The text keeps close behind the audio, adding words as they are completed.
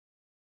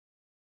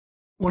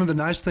One of the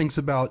nice things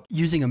about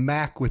using a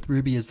Mac with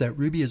Ruby is that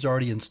Ruby is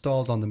already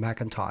installed on the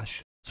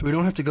Macintosh. So we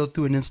don't have to go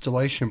through an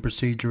installation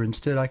procedure.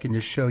 Instead, I can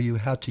just show you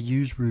how to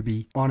use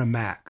Ruby on a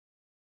Mac.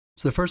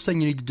 So the first thing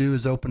you need to do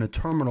is open a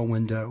terminal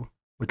window,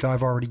 which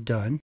I've already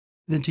done.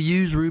 Then to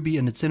use Ruby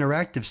in its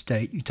interactive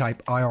state, you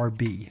type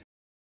IRB,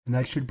 and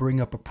that should bring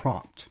up a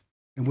prompt.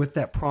 And with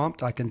that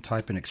prompt, I can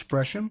type an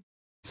expression,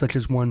 such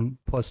as 1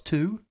 plus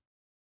 2,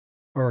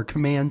 or a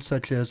command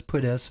such as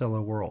put s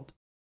hello world.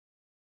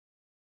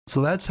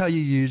 So that's how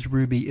you use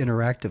Ruby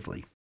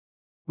interactively.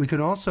 We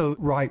can also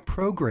write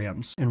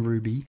programs in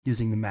Ruby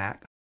using the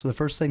Mac. So the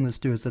first thing let's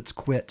do is let's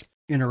quit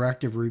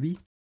interactive Ruby.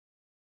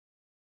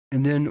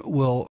 And then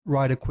we'll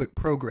write a quick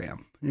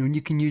program. And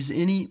you can use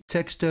any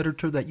text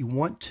editor that you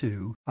want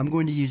to. I'm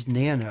going to use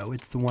Nano.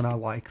 It's the one I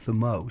like the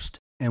most.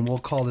 And we'll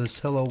call this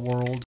hello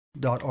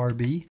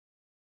world.rb.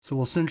 So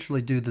we'll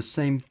essentially do the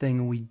same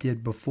thing we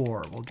did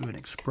before. We'll do an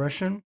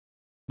expression.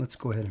 Let's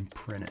go ahead and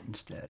print it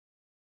instead.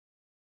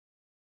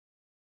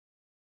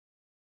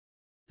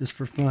 Just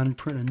for fun,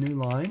 print a new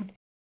line.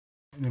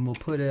 And then we'll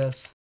put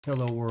S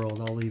hello world.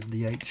 I'll leave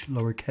the H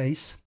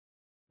lowercase.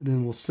 And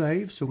then we'll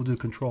save. So we'll do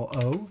Control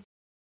O.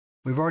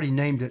 We've already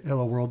named it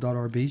hello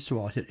world.rb,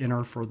 so I'll hit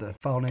enter for the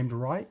file name to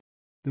write.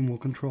 Then we'll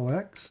Control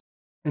X.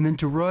 And then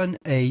to run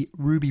a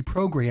Ruby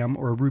program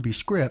or a Ruby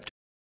script,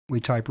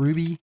 we type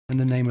Ruby and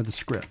the name of the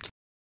script.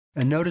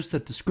 And notice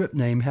that the script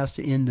name has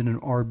to end in an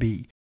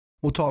RB.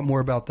 We'll talk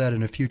more about that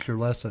in a future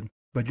lesson,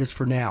 but just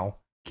for now,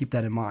 keep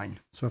that in mind.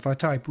 So if I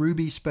type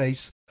Ruby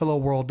space hello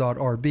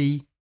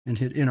world.rb and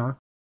hit enter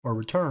or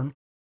return,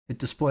 it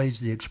displays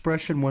the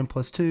expression 1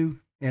 plus 2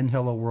 and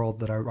hello world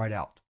that I write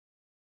out.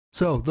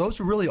 So those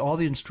are really all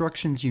the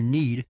instructions you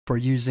need for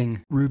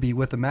using Ruby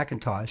with a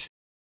Macintosh.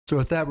 So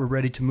with that, we're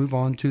ready to move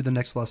on to the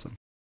next lesson.